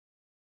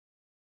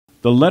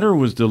The letter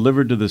was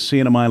delivered to the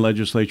CNMI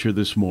legislature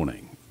this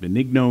morning.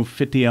 Benigno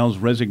Fitial's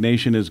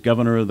resignation as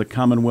governor of the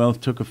Commonwealth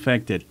took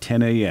effect at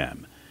 10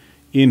 a.m.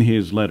 In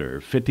his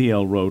letter,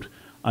 Fitial wrote,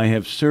 "I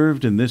have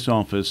served in this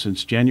office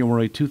since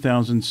January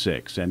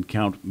 2006 and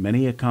count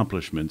many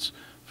accomplishments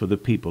for the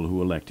people who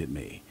elected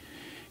me."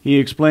 He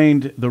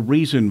explained the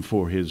reason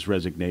for his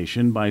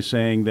resignation by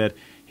saying that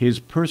his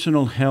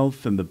personal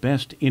health and the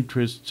best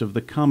interests of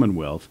the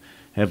Commonwealth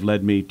have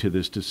led me to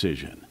this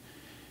decision.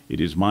 "It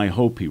is my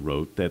hope," he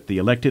wrote, "that the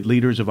elected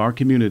leaders of our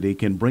community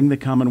can bring the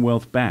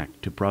Commonwealth back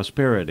to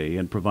prosperity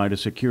and provide a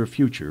secure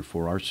future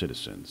for our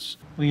citizens."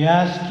 We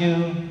ask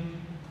you,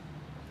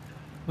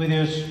 with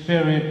your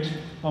spirit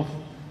of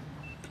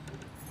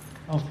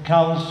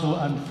counsel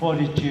and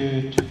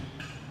fortitude,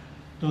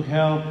 to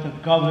help the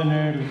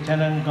governor,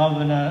 lieutenant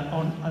governor,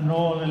 and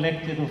all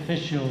elected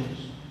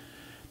officials.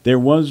 There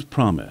was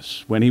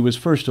promise. When he was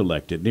first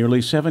elected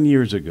nearly 7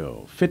 years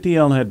ago,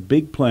 Fitial had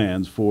big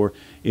plans for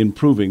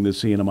improving the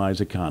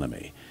CNMI's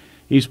economy.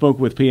 He spoke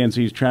with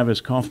PNC's Travis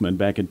Kaufman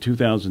back in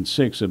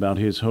 2006 about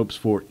his hopes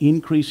for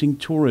increasing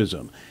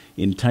tourism,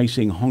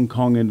 enticing Hong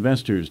Kong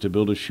investors to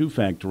build a shoe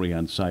factory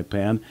on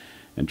Saipan,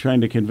 and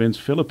trying to convince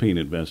Philippine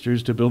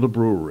investors to build a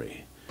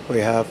brewery. We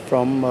have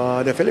from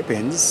the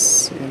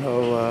Philippines,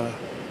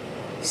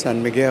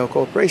 San Miguel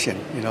Corporation,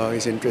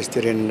 is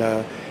interested in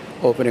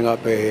opening up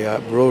a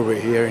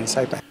brewery here in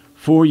Saipan.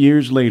 4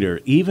 years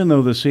later, even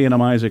though the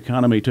CNMI's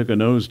economy took a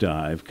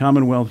nosedive,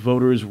 Commonwealth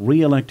voters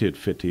re-elected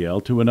Fitial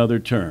to another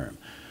term.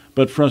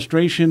 But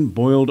frustration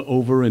boiled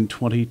over in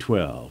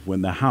 2012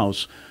 when the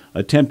House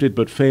attempted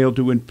but failed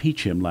to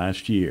impeach him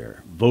last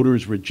year.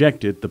 Voters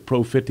rejected the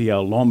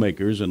pro-Fitial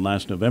lawmakers in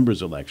last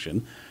November's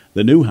election.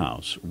 The new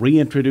House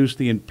reintroduced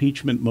the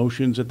impeachment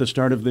motions at the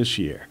start of this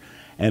year,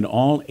 and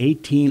all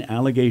 18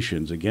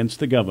 allegations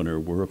against the governor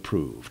were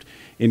approved,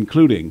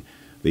 including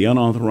the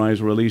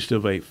unauthorized release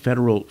of a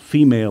federal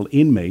female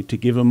inmate to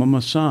give him a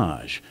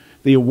massage,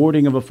 the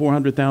awarding of a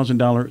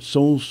 $400,000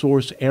 sole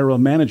source era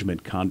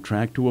management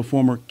contract to a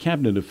former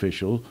cabinet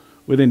official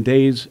within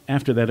days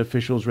after that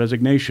official's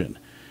resignation,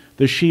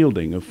 the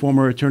shielding of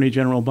former Attorney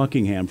General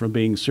Buckingham from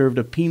being served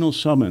a penal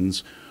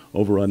summons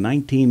over a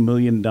 $19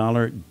 million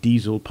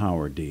diesel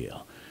power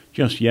deal.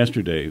 Just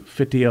yesterday,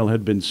 Fitial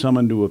had been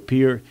summoned to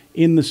appear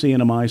in the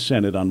CNMI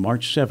Senate on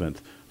March 7th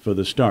for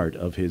the start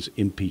of his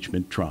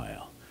impeachment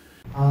trial.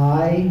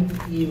 I,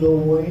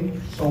 Eloy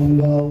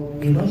Songal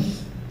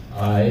Inos.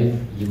 I,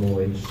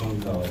 Eloy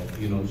Songal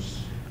Inos.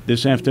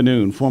 This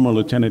afternoon, former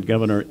Lieutenant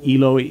Governor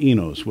Eloy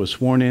Inos was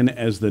sworn in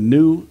as the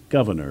new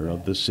governor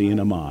of the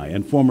CNMI,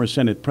 and former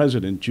Senate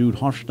President Jude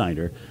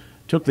Hofschneider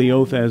took the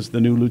oath as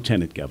the new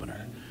lieutenant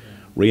governor.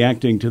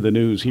 Reacting to the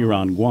news here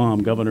on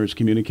Guam, Governor's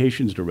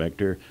Communications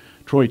Director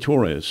Troy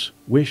Torres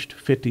wished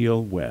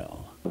Fitial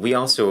well. We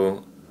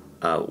also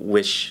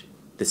wish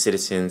the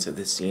citizens of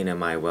the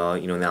CNMI well.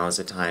 Now is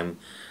a time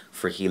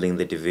for healing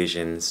the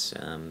divisions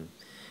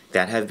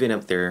that have been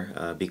up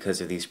there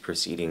because of these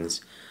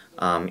proceedings,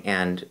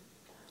 and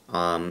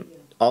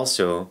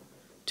also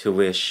to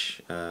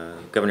wish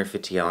Governor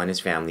Fitial and his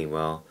family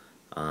well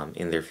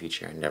in their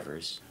future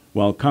endeavors.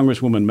 While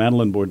Congresswoman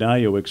Madeline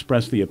Bordallo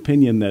expressed the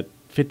opinion that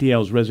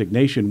Fitial's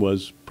resignation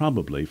was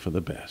probably for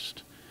the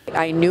best.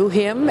 I knew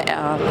him,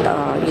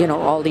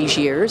 all these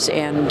years,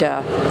 and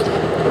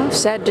I'm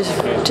sad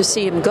to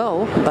see him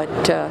go, but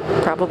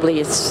probably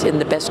it's in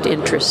the best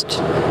interest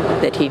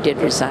that he did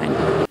resign.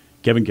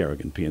 Kevin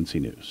Garrigan, PNC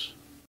News.